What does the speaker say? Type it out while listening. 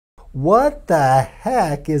What the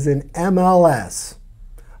heck is an MLS?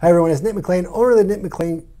 Hi everyone, it's Nick McLean, owner of the Nick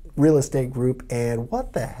McLean Real Estate Group, and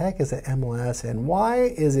what the heck is an MLS and why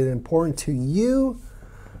is it important to you,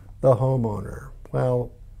 the homeowner?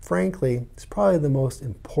 Well, frankly, it's probably the most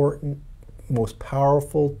important, most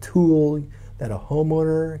powerful tool that a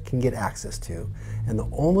homeowner can get access to. And the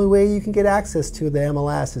only way you can get access to the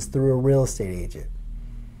MLS is through a real estate agent.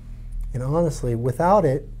 And honestly, without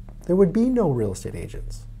it, there would be no real estate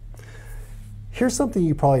agents. Here's something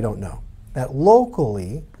you probably don't know, that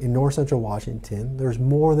locally in North Central Washington, there's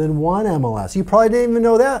more than one MLS. You probably didn't even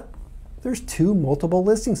know that. There's 2 multiple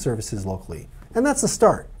listing services locally, and that's the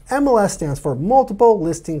start. MLS stands for Multiple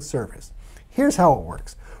Listing Service. Here's how it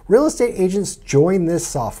works. Real estate agents join this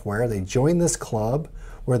software, they join this club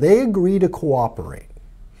where they agree to cooperate.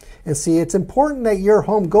 And see, it's important that your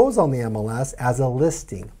home goes on the MLS as a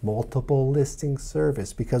listing, multiple listing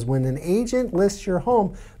service, because when an agent lists your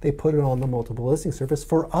home, they put it on the multiple listing service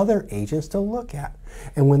for other agents to look at.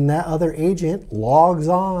 And when that other agent logs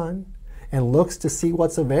on and looks to see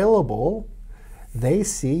what's available, they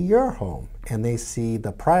see your home and they see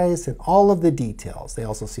the price and all of the details. They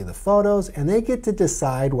also see the photos and they get to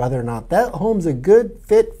decide whether or not that home's a good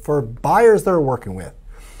fit for buyers they're working with.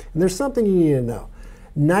 And there's something you need to know.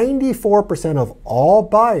 94% of all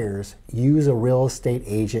buyers use a real estate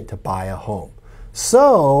agent to buy a home.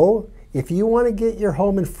 So if you want to get your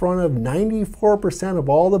home in front of 94% of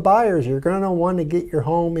all the buyers, you're going to want to get your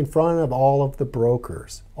home in front of all of the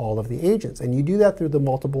brokers, all of the agents. And you do that through the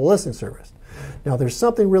multiple listing service. Now there's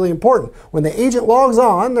something really important. When the agent logs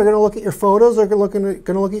on, they're going to look at your photos, they're going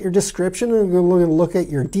to look at your description, and they're going to look at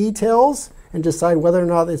your details and decide whether or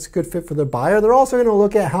not it's a good fit for the buyer. They're also going to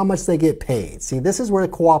look at how much they get paid. See, this is where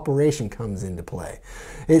the cooperation comes into play.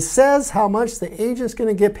 It says how much the agent's going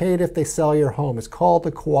to get paid if they sell your home. It's called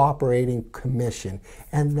the cooperating commission,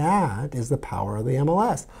 and that is the power of the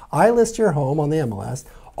MLS. I list your home on the MLS.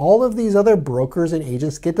 All of these other brokers and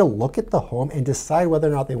agents get to look at the home and decide whether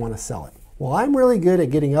or not they want to sell it. Well, I'm really good at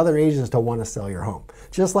getting other agents to want to sell your home,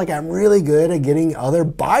 just like I'm really good at getting other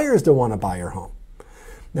buyers to want to buy your home.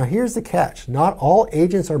 Now here's the catch. Not all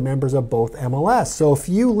agents are members of both MLS. So if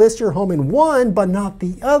you list your home in one but not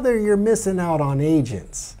the other, you're missing out on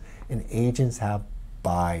agents. And agents have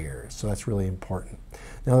buyers. So that's really important.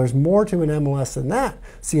 Now there's more to an MLS than that.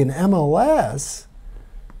 See, an MLS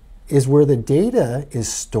is where the data is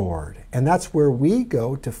stored. And that's where we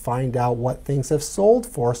go to find out what things have sold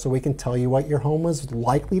for, so we can tell you what your home is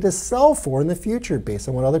likely to sell for in the future based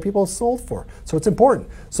on what other people have sold for. So it's important.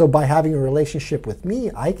 So by having a relationship with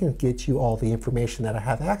me, I can get you all the information that I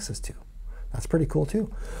have access to. That's pretty cool too.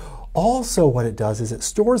 Also, what it does is it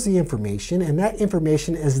stores the information, and that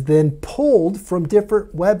information is then pulled from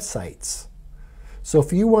different websites. So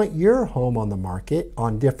if you want your home on the market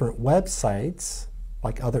on different websites,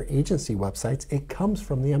 like other agency websites, it comes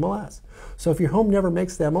from the MLS. So if your home never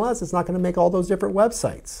makes the MLS, it's not going to make all those different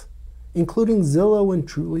websites, including Zillow and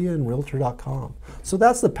Trulia and Realtor.com. So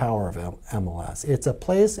that's the power of MLS. It's a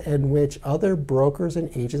place in which other brokers and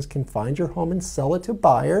agents can find your home and sell it to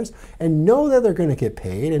buyers and know that they're going to get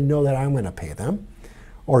paid and know that I'm going to pay them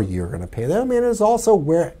or you're going to pay them. And it's also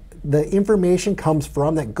where the information comes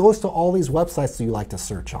from that goes to all these websites that you like to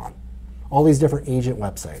search on, all these different agent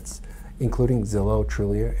websites, including Zillow,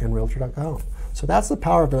 Trulia, and Realtor.com. So that's the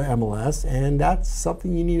power of the MLS, and that's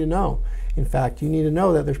something you need to know. In fact, you need to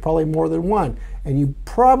know that there's probably more than one, and you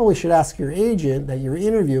probably should ask your agent that you're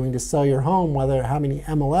interviewing to sell your home how many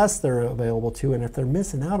MLS they're available to and if they're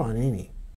missing out on any.